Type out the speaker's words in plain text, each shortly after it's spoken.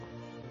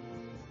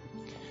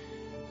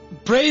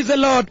Praise the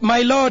Lord,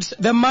 my lords,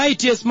 the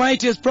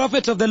mightiest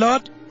prophet of the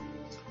Lord.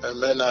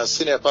 Amen.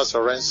 Senior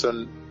Pastor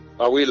Ranson,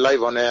 are we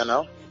live on air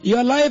now? You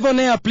are live on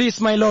air,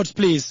 please, my lords,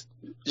 please.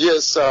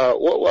 Yes,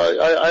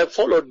 I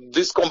followed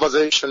this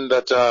conversation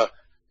that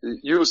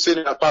you,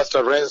 Senior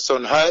Pastor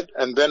Ranson, had,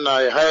 and then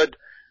I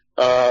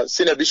heard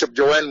Senior Bishop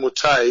Joanne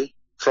Mutai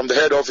from the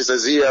head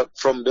offices here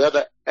from the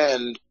other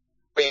end.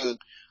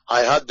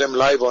 I had them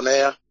live on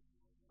air,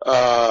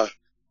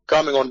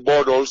 coming on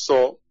board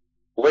also,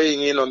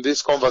 weighing in on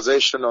this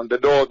conversation on the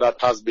door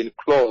that has been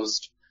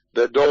closed,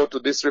 the door to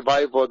this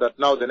revival that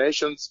now the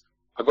nations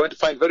are going to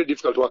find very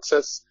difficult to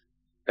access.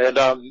 And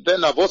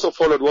then I've also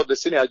followed what the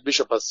Senior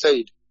Archbishop has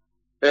said.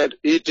 And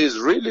it is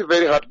really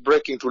very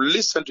heartbreaking to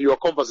listen to your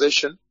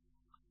conversation,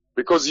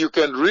 because you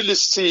can really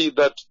see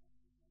that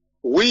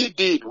we,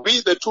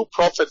 the two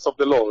prophets of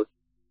the Lord,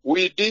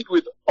 we did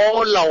with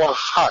all our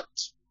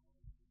heart.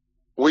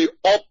 We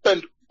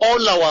opened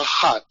all our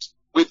heart,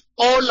 with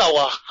all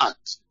our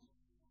heart.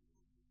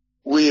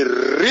 We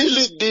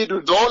really did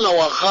with all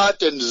our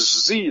heart and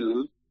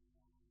zeal.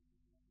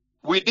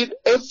 We did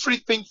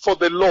everything for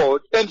the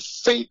Lord, and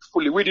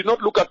faithfully. We did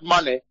not look at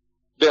money.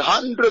 The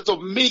hundreds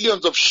of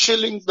millions of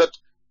shillings that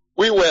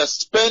we were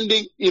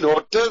spending in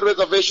hotel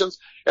reservations.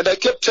 And I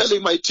kept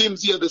telling my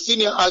teams here, the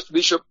Senior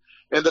Archbishop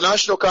and the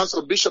National Council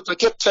of Bishops, I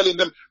kept telling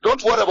them,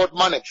 don't worry about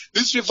money.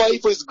 This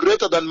revival is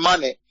greater than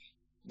money.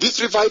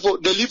 This revival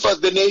delivers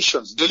the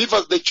nations,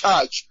 delivers the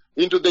church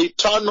into the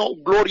eternal,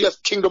 glorious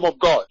kingdom of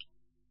God.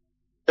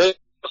 And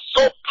it's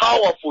so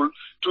powerful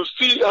to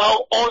see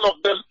how all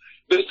of them,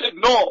 they said,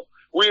 no,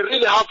 we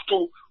really have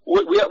to,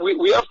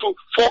 we have to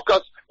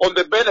focus on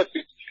the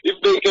benefits.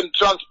 If they can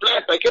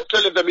transplant, I kept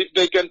telling them, if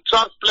they can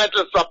transplant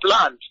and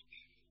supplant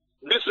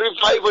this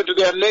revival into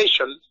their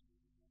nations,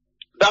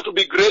 that would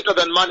be greater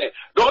than money.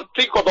 Don't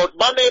think about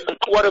money, don't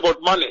worry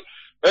about money.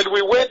 And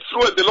we went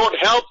through, and the Lord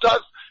helped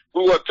us.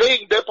 We were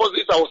paying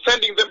deposits. I was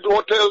sending them to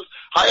hotels,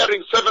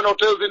 hiring 7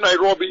 hotels in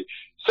Nairobi,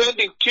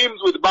 sending teams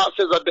with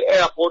buses at the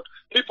airport.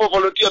 People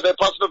volunteered their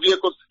personal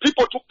vehicles.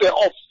 People took their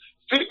off.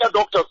 Senior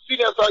doctors,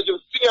 senior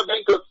surgeons, senior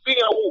bankers,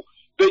 senior who,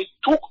 they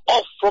took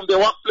off from their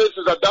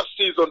workplaces at that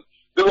season.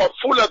 They were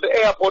full at the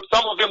airport,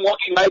 some of them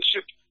working night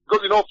shift,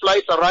 because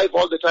flights arrive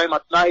all the time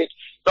at night.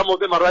 Some of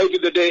them arrive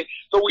in the day.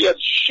 So we had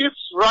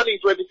shifts running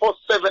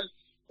 24/7.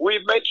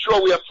 We made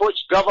sure we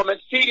approached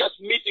government. Serious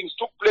meetings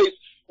took place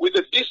with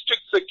the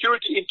District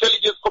Security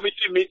Intelligence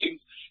Committee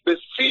meetings. The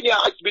senior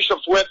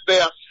archbishops went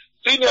there.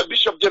 Senior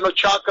Bishop General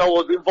Chaka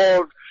was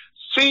involved.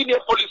 Senior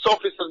police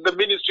officers in the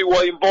ministry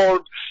were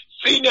involved.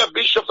 Senior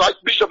bishops,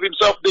 Archbishop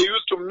himself, they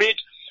used to meet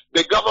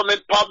the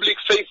government public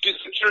safety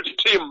security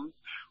team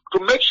to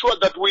make sure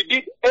that we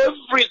did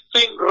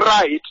everything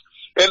right,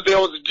 and there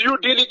was due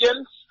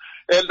diligence,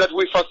 and that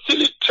we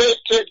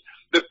facilitated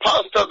the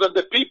pastors and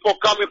the people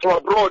coming from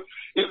abroad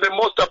in the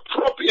most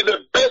appropriate, in the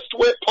best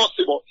way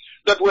possible.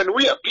 That when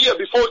we appear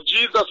before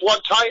Jesus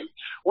one time,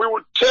 we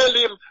would tell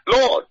him,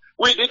 Lord,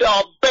 we did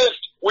our best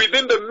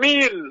within the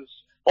means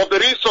of the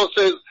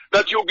resources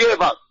that you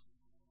gave us.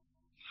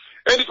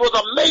 And it was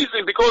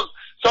amazing, because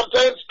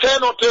sometimes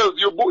 10 hotels,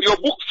 you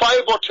book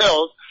 5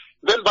 hotels,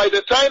 then by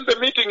the time the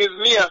meeting is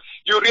near,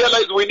 you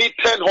realize we need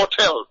 10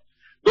 hotels.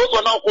 Those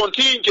are now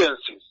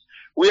contingencies.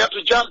 We have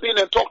to jump in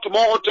and talk to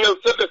more hotels.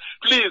 Say,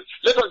 please,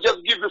 let us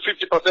just give you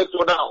 50%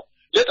 for now.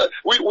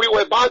 We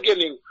were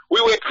bargaining.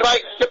 We were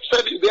crying, kept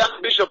sending the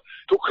Archbishop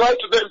to cry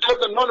to them, tell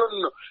them,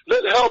 no.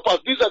 Let help us.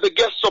 These are the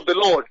guests of the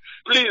Lord.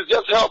 Please,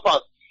 just help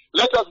us.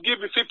 Let us give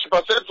you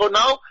 50% for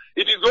now.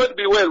 It is going to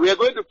be well. We are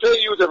going to pay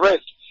you the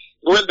rest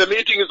when the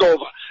meeting is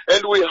over.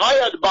 And we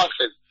hired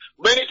buses.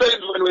 Many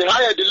times when we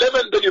hired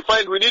 11, then you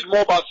find we need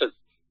more buses.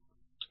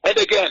 And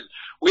again,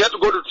 we have to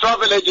go to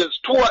travel agents,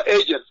 tour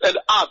agents, and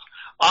ask.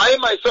 I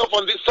myself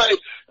on this side,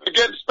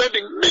 again,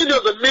 spending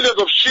millions and millions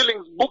of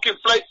shillings booking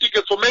flight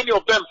tickets for many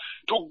of them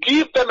to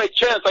give them a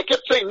chance. I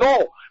kept saying,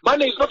 no,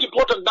 money is not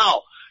important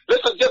now.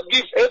 Let us just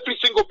give every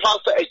single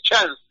pastor a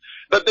chance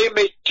that they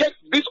may take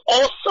this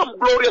awesome,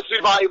 glorious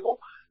revival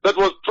that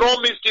was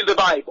promised in the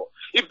Bible.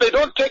 If they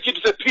don't take it,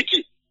 it's a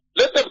pity.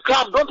 Let them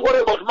come. Don't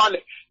worry about money.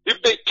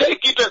 If they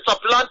take it and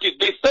supplant it,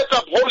 they set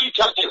up holy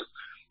churches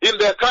in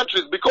their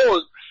countries,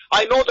 because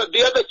I know that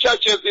the other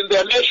churches in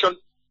their nation,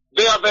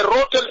 they have a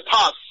rotten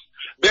past.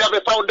 They have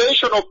a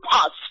foundation of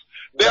past.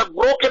 They have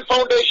broken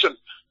foundation.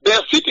 They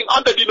are sitting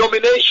under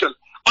denomination,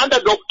 under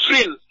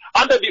doctrine,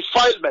 under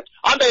defilement,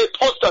 under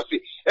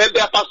apostasy, and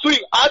they are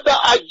pursuing other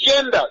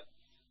agendas.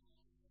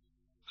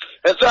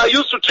 And so I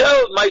used to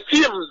tell my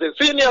team, the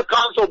Senior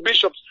Council of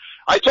Bishops,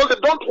 I told them,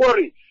 don't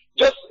worry.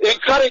 Just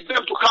encourage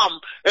them to come.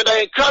 And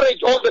I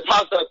encourage all the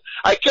pastors.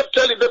 I kept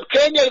telling them,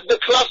 Kenya is the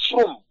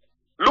classroom.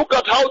 Look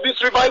at how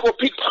this revival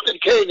picked up in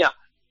Kenya.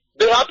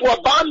 They had to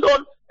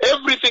abandon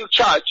everything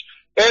church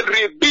and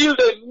rebuild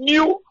a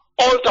new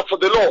altar for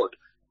the Lord.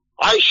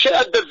 I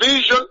shared the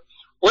vision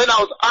when I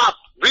was up,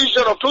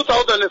 vision of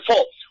 2004,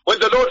 when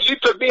the Lord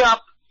lifted me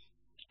up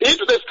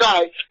into the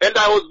sky and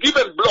I was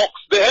given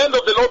blocks. The hand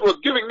of the Lord was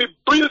giving me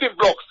building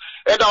blocks,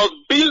 and I was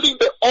building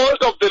the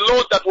altar of the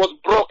Lord that was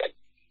broken.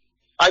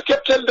 I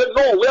kept telling them,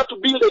 no, we have to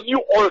build a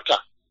new altar.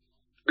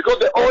 Because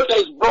the altar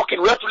is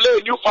broken, we have to lay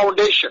a new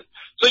foundation.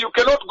 So you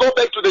cannot go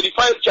back to the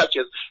defiled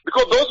churches,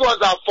 because those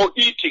ones are for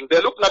eating.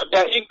 They're looking at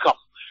their income.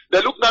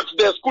 They're looking at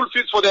their school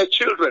fees for their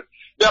children.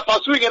 They're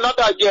pursuing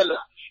another agenda.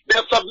 They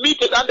have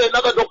submitted under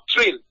another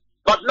doctrine.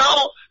 But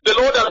now the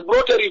Lord has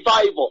brought a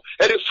revival,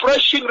 a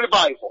refreshing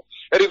revival,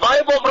 a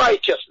revival of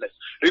righteousness,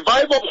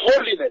 revival of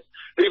holiness,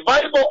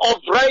 revival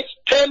of right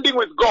standing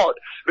with God,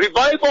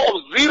 revival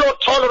of zero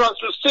tolerance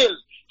to sin,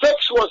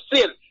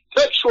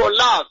 sexual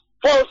love,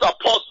 false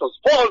apostles,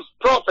 false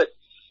prophets.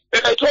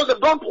 And I told them,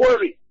 don't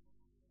worry.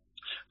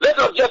 Let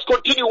us just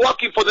continue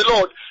working for the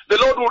Lord. The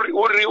Lord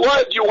will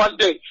reward you one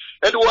day.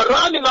 And we were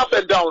running up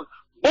and down,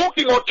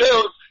 booking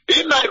hotels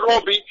in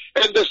Nairobi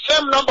and the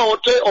same number of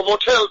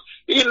hotels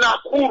in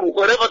Nakuru,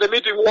 wherever the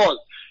meeting was.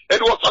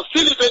 And we were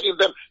facilitating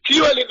them,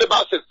 fueling the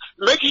buses,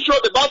 making sure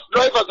the bus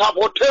drivers have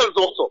hotels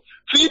also,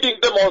 feeding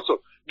them also,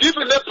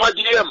 giving them per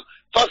diem,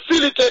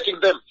 facilitating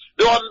them.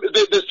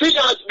 The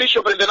senior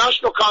archbishop and the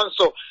national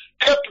council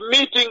kept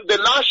meeting the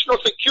national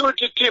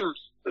security teams,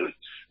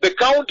 the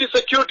county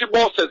security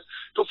bosses,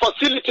 to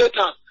facilitate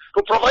us,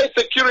 to provide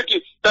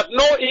security, that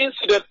no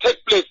incident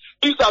take place.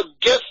 These are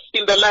guests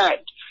in the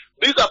land.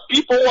 These are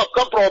people who have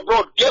come from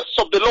abroad, guests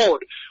of the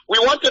Lord. We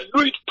wanted to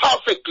do it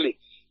perfectly.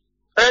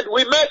 And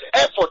we made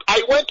effort.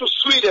 I went to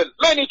Sweden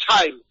many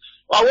times.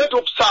 I went to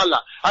Uppsala.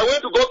 I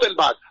went to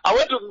Gothenburg. I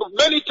went to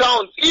many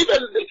towns, even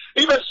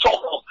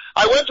Stockholm.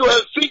 I went to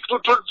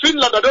Helsinki, to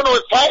Finland, I don't know,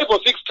 5 or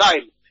 6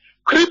 times.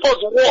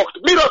 Cripples walked.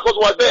 Miracles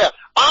were there.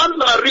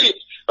 Anna read.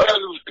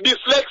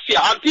 Dyslexia.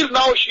 Until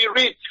now she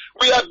reads.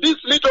 We had this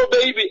little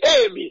baby,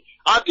 Amy.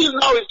 Until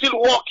now he's still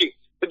walking.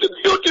 The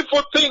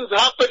beautiful things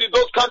happened in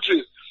those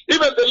countries.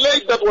 Even the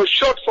leg that was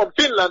shot from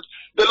Finland,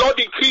 the Lord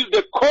increased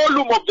the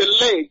column of the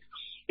leg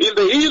in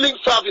the healing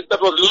service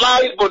that was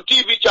live on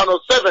TV Channel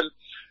 7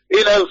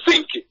 in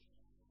Helsinki.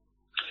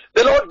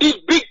 The Lord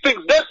did big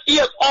things. Deaf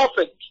ears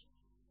opened.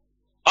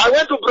 I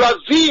went to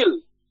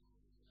Brazil,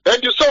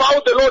 and you saw how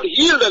the Lord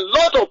healed a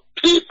lot of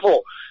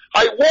people.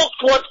 I walked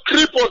towards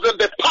cripples, and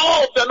the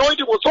power of the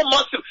anointing was so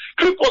massive.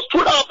 Cripples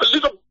stood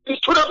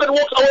up and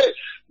walked away.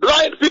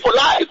 Blind people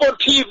live on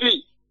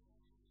TV.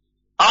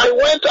 I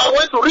went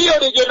to Rio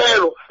de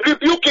Janeiro,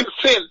 rebuking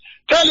sin,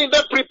 telling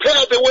them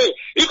prepare the way.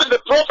 Even the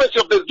prophecy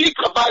of the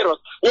Zika virus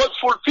was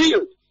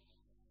fulfilled.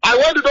 I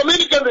went to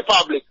Dominican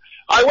Republic.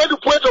 I went to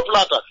Puerto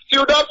Plata,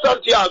 Ciudad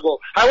Santiago.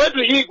 I went to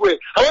Higüey.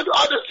 I went to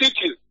other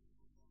cities.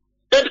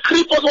 And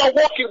cripples were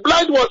walking,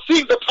 blind were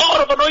seeing. The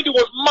power of anointing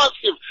was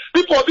massive.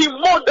 People were being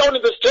mowed down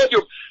in the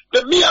stadium.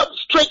 The mere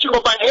stretching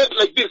of my hand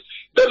like this,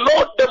 the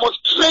Lord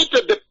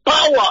demonstrated the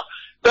power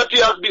that He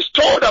has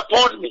bestowed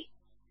upon me.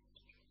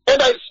 And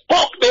I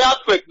spoke the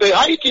earthquake, the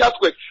Haiti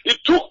earthquake. It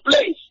took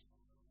place.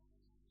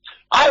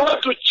 I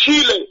went to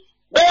Chile,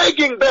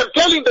 begging them,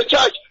 telling the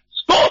church,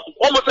 stop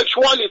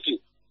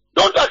homosexuality.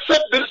 Don't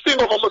accept this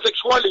thing of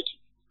homosexuality.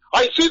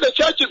 I see the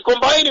church is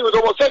combining with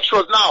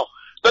homosexuals now,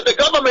 that the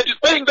government is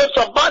paying them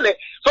some money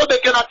so they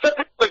can accept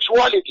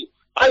homosexuality.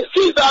 I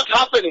see that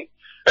happening.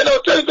 And I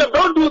was telling them,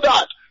 don't do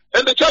that.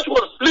 And the church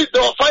was split, they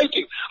were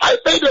fighting. I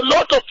paid a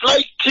lot of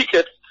flight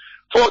tickets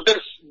for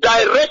the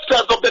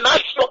directors of the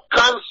National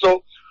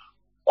Council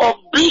of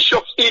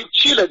Bishops in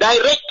Chile,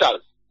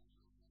 directors,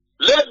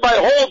 led by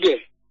Jorge,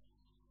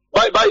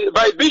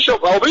 by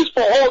Bishop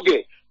Obispo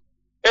Jorge,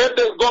 and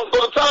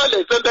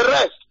Gonzalez and the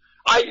rest.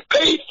 I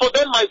paid for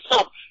them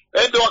myself,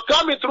 and they were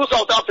coming through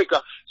South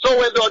Africa. So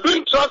when they were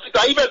doing transit,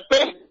 I even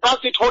paid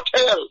transit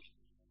hotels.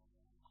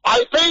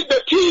 I paid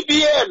the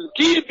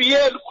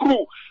TBN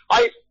crew.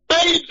 I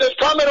paid the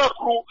camera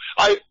crew.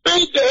 I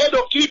paid the head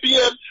of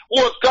TBN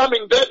who was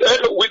coming there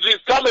with his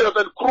cameras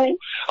and crew.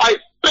 I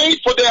paid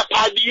for their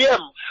per diem.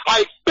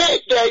 I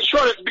paid their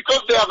insurance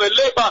because they have a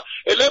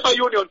labor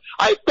union.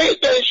 I paid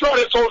their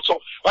insurance also.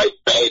 I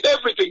paid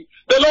everything.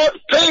 The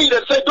Lord paid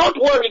and said, don't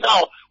worry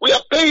now. We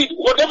have paid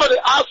whatever they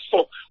asked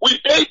for. We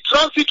paid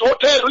transit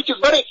hotel, which is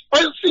very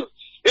expensive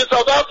in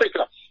South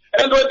Africa.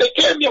 And when they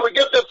came here, we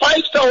gave them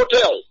 5-star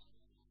hotels.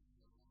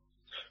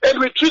 And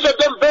we treated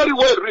them very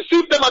well,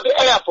 received them at the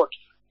airport.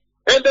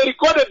 And they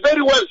recorded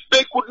very well.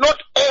 They could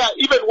not air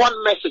even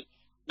one message.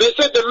 They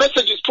said the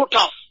message is too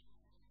tough.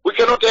 We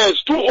cannot air.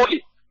 It's too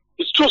holy.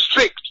 It's too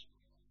strict.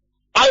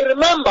 I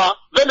remember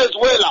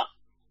Venezuela.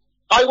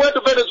 I went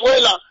to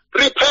Venezuela.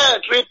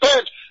 Repent.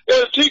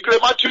 El Tigre,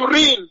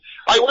 Maturin.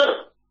 I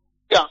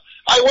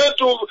went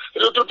to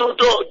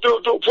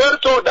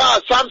Puerto da,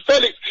 San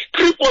Felix.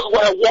 Cripples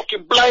were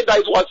walking, blind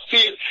eyes were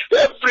seen.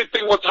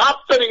 Everything was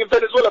happening in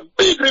Venezuela.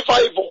 Big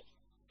revival.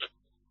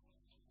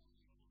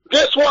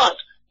 Guess what?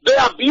 They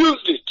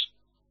abused it.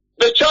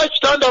 The church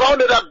turned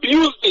around and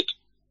abused it.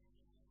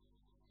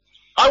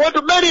 I went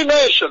to many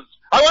nations.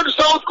 I went to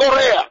South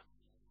Korea.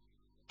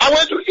 I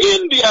went to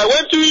India. I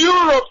went to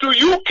Europe, to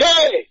UK,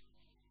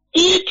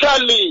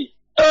 Italy.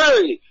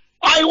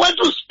 I went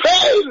to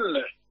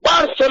Spain,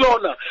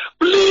 Barcelona,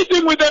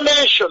 pleading with the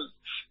nation,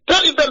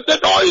 telling them the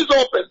door is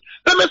open.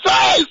 The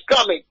Messiah is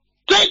coming.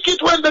 Take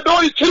it when the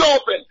door is still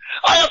open.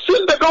 I have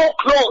seen the door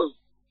closed.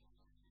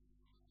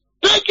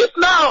 Take it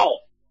now.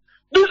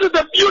 This is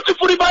the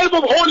beautiful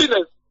revival of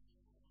holiness.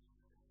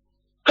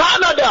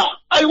 Canada.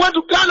 I went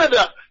to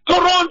Canada,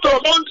 Toronto,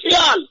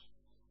 Montreal,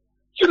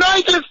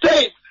 United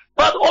States.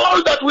 But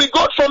all that we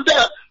got from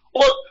there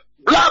was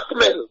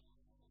blackmail.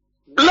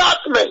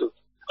 Blackmail.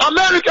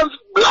 Americans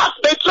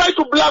they try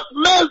to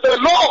blackmail the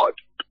Lord.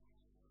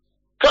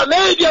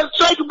 Canadians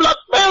try to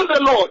blackmail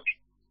the Lord.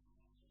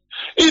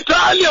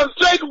 Italians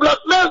try to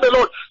blackmail the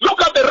Lord.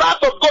 Look at the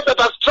wrath of God that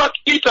has struck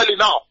Italy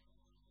now.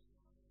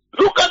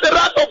 Look at the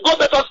wrath of God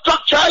that has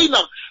struck China.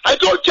 I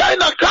told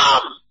China,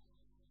 come.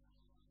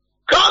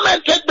 Come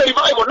and take the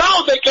revival.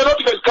 Now they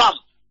cannot even come.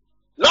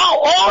 Now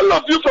all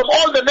of you from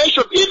all the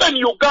nations, even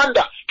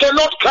Uganda,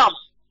 cannot come.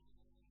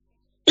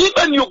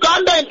 Even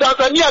Uganda and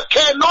Tanzania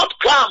cannot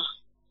come.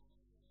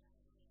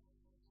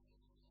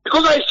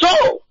 Because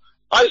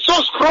I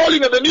saw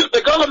scrolling in the news,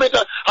 the government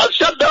has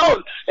shut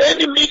down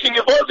any meeting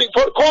involving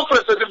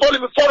conferences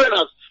involving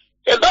foreigners.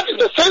 And that is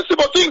the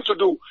sensible thing to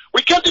do.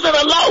 We can't even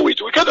allow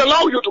it. We can't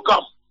allow you to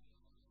come.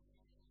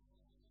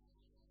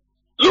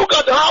 Look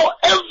at how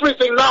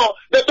everything now,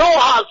 the door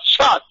has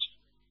shut.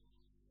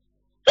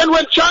 And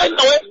when China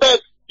went back,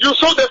 you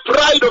saw the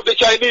pride of the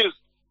Chinese.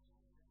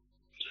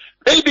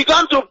 They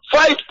began to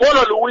fight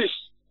Paula Louise.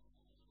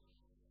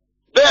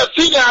 Their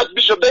senior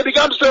archbishop, they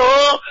began to say,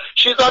 oh,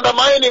 she's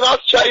undermining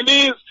us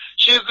Chinese.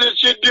 She's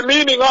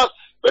demeaning us.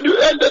 And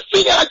the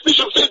senior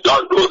archbishop said,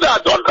 don't do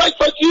that. Don't write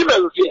such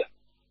emails here.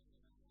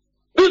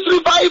 This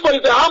revival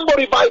is a humble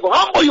revival.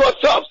 Humble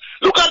yourselves.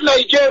 Look at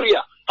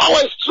Nigeria. How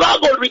I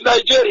struggled with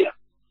Nigeria.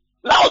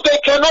 Now they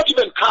cannot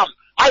even come.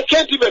 I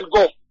can't even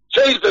go,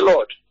 says the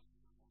Lord.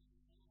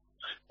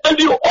 And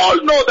you all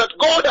know that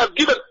God has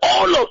given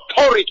all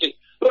authority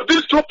to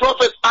these two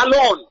prophets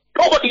alone.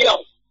 Nobody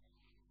else.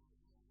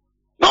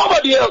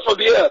 Nobody else on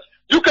the earth.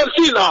 You can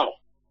see now.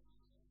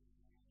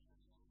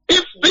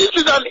 If this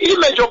is an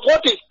image of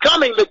what is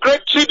coming, the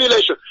Great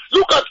Tribulation,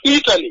 look at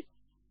Italy.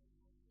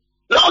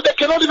 Now they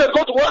cannot even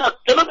go to work,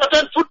 cannot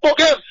attend football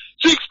games.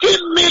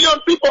 16 million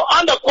people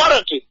under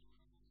quarantine.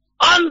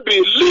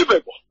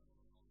 Unbelievable.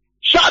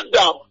 Shut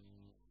down.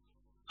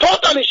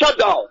 Totally shut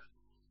down.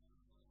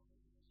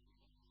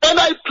 And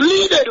I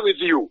pleaded with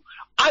you.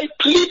 I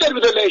pleaded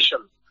with the nation.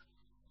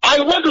 I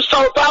went to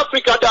South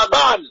Africa,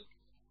 Durban.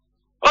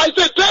 I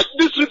said, take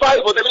this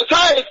revival. The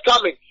Messiah is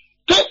coming.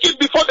 Take it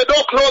before the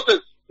door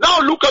closes. Now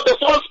look at the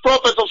false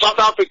prophets of South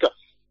Africa.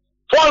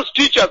 False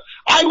teachers.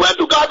 I went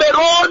to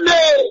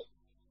Gaborone.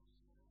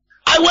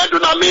 I went to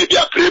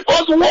Namibia.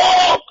 Cripples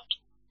walked.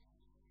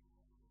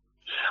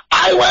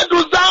 I went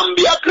to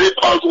Zambia.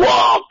 Cripples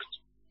walked.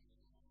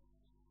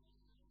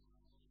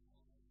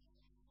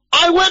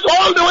 I went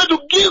all the way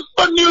to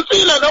Gisborne, New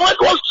Zealand. I went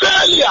to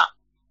Australia.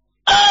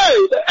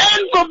 Hey, the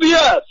ends of the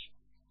earth.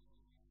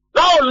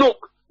 Now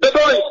look, the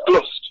door is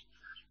closed.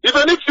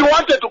 Even if you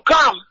wanted to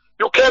come,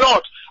 you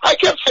cannot. I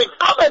kept saying,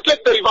 come and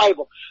take the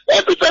revival.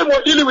 Every time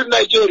we're dealing with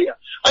Nigeria,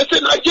 I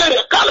said, Nigeria,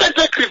 come and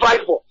take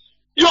revival.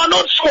 You are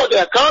not sure they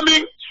are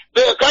coming.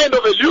 They are kind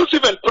of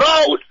elusive and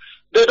proud.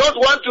 They don't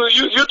want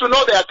you to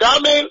know they are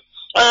coming.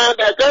 And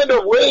they're kind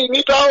of weighing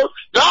it out.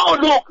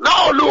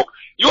 Now look.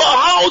 Your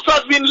house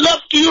has been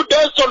left to you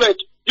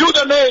desolate. You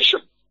the nation.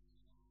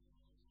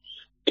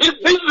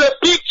 If this is a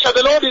picture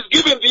the Lord is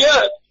giving the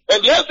earth,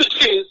 and yes it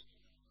is,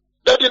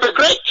 that in the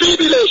Great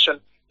Tribulation,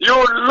 you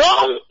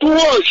long to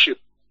worship,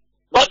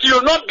 but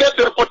you'll not get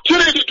the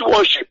opportunity to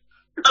worship,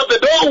 because the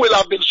door will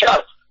have been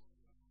shut.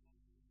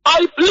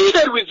 I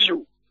pleaded with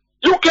you.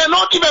 You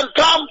cannot even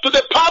come to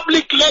the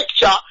public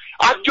lecture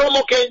at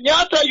Jomo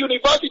Kenyatta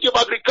University of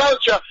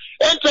Agriculture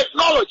and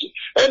Technology.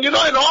 And in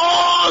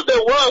all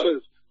the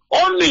world,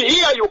 only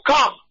here you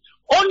come.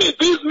 Only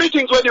these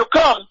meetings when you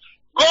come,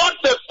 God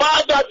the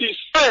Father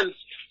descends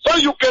so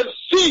you can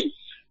see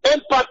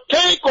and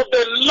partake